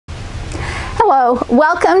Hello,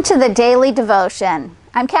 welcome to the Daily Devotion.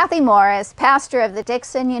 I'm Kathy Morris, pastor of the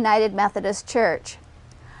Dixon United Methodist Church.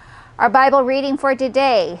 Our Bible reading for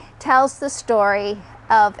today tells the story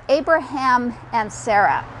of Abraham and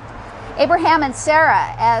Sarah. Abraham and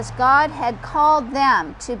Sarah, as God had called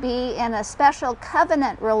them to be in a special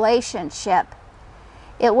covenant relationship.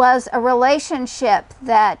 It was a relationship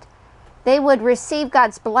that they would receive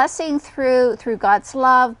God's blessing through God's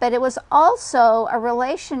love, but it was also a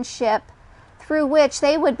relationship through which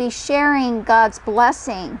they would be sharing God's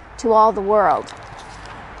blessing to all the world.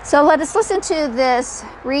 So let us listen to this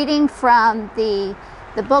reading from the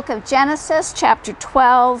book of Genesis, chapter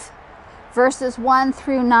 12, verses 1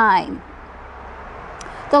 through 9.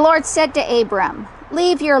 The Lord said to Abram,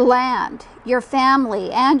 "Leave your land, your family,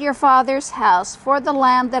 and your father's house for the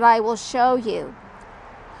land that I will show you.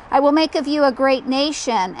 I will make of you a great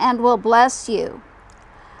nation and will bless you.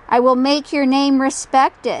 I will make your name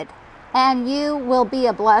respected, and you will be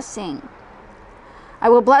a blessing. I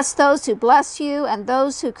will bless those who bless you, and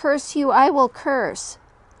those who curse you I will curse.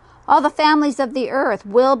 All the families of the earth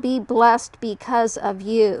will be blessed because of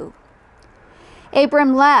you."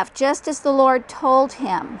 Abram left just as the Lord told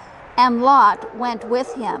him, and Lot went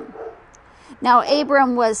with him. Now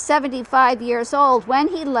Abram was 75 years old when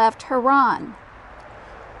he left Haran.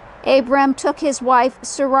 Abram took his wife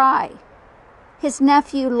Sarai, his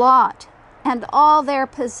nephew Lot, and all their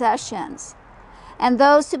possessions, and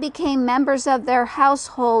those who became members of their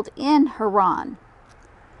household in Haran.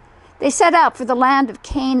 They set out for the land of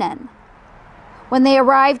Canaan. When they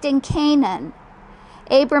arrived in Canaan,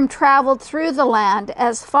 Abram traveled through the land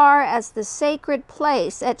as far as the sacred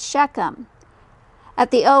place at Shechem, at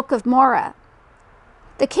the oak of Moreh.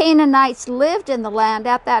 The Canaanites lived in the land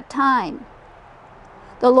at that time.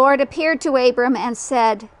 The Lord appeared to Abram and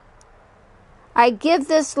said, "I give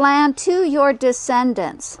this land to your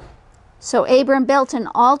descendants." So Abram built an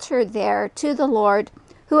altar there to the Lord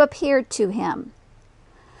who appeared to him.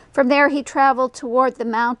 From there he traveled toward the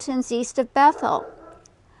mountains east of Bethel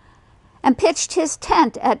and pitched his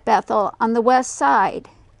tent at Bethel on the west side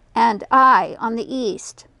and Ai on the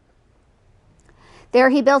east.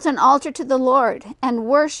 There he built an altar to the Lord and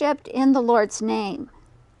worshipped in the Lord's name.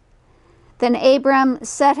 Then Abram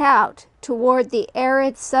set out toward the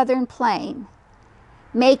arid southern plain,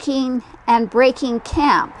 making and breaking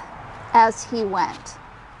camp as he went.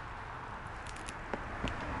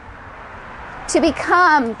 To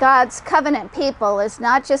become God's covenant people is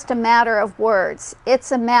not just a matter of words,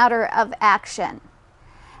 it's a matter of action.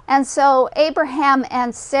 And so Abraham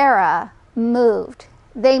and Sarah moved.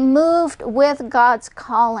 They moved with God's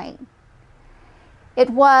calling. It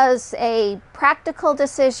was a practical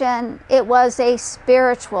decision, it was a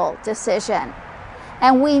spiritual decision.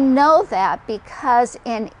 And we know that because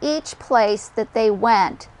in each place that they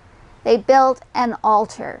went, they built an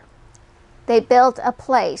altar. They built a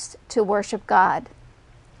place to worship God.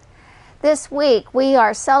 This week, we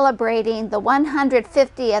are celebrating the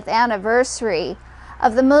 150th anniversary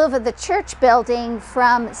of the move of the church building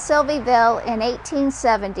from Sylvieville in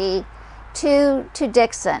 1870 to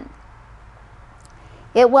Dixon.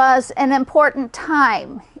 It was an important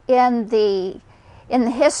time in the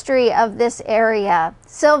history of this area.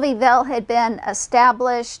 Sylvieville had been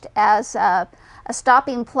established as a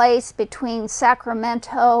stopping place between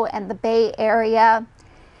Sacramento and the Bay Area.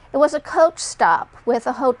 It was a coach stop with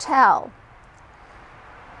a hotel.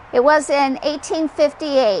 It was in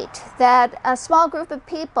 1858 that a small group of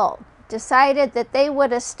people decided that they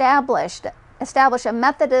would establish a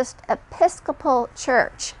Methodist Episcopal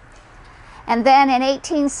church. And then in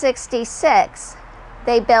 1866,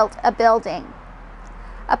 they built a building,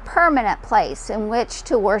 a permanent place in which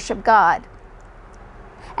to worship God.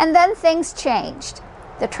 And then things changed.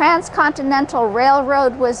 The Transcontinental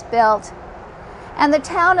Railroad was built, and the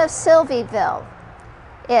town of Sylvieville,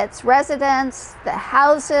 its residents, the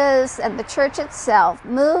houses, and the church itself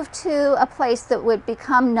moved to a place that would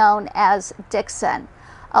become known as Dixon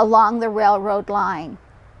along the railroad line.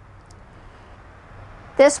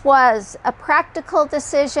 This was a practical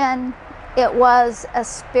decision. It was a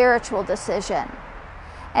spiritual decision.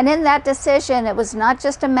 And in that decision, it was not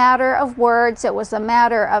just a matter of words, it was a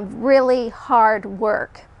matter of really hard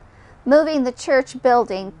work. Moving the church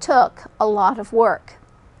building took a lot of work.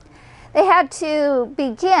 They had to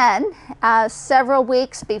begin several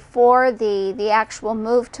weeks before the actual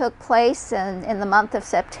move took place in the month of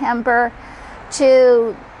September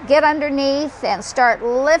to get underneath and start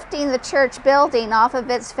lifting the church building off of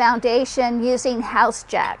its foundation using house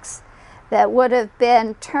jacks that would have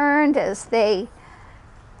been turned as they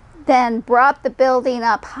then brought the building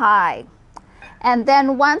up high. And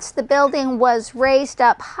then once the building was raised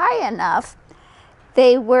up high enough,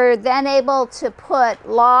 They were then able to put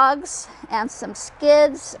logs and some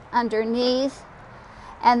skids underneath,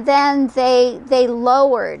 and then they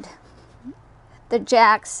lowered the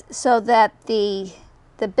jacks so that the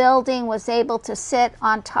building was able to sit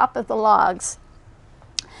on top of the logs.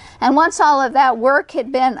 And once all of that work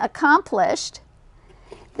had been accomplished,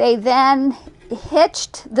 they then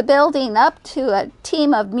hitched the building up to a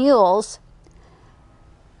team of mules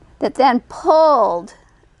that then pulled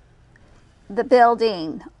the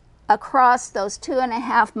building across those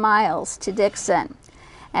 2.5 miles to Dixon.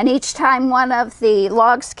 And each time one of the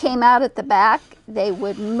logs came out at the back, they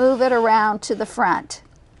would move it around to the front.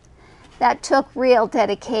 That took real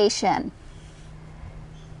dedication.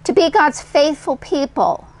 To be God's faithful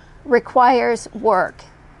people requires work.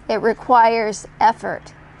 It requires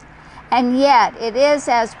effort. And yet, it is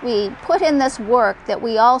as we put in this work that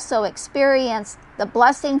we also experience the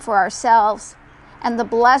blessing for ourselves and the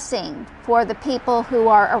blessing for the people who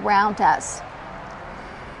are around us.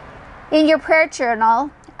 In your prayer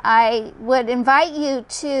journal, I would invite you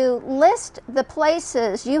to list the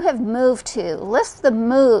places you have moved to, list the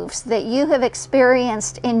moves that you have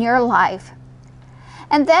experienced in your life.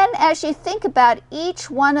 And then as you think about each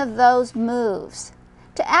one of those moves,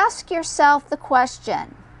 to ask yourself the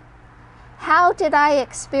question, how did I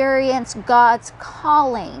experience God's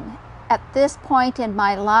calling at this point in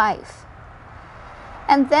my life?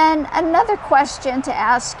 And then another question to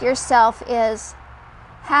ask yourself is,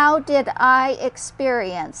 how did I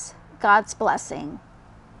experience God's blessing?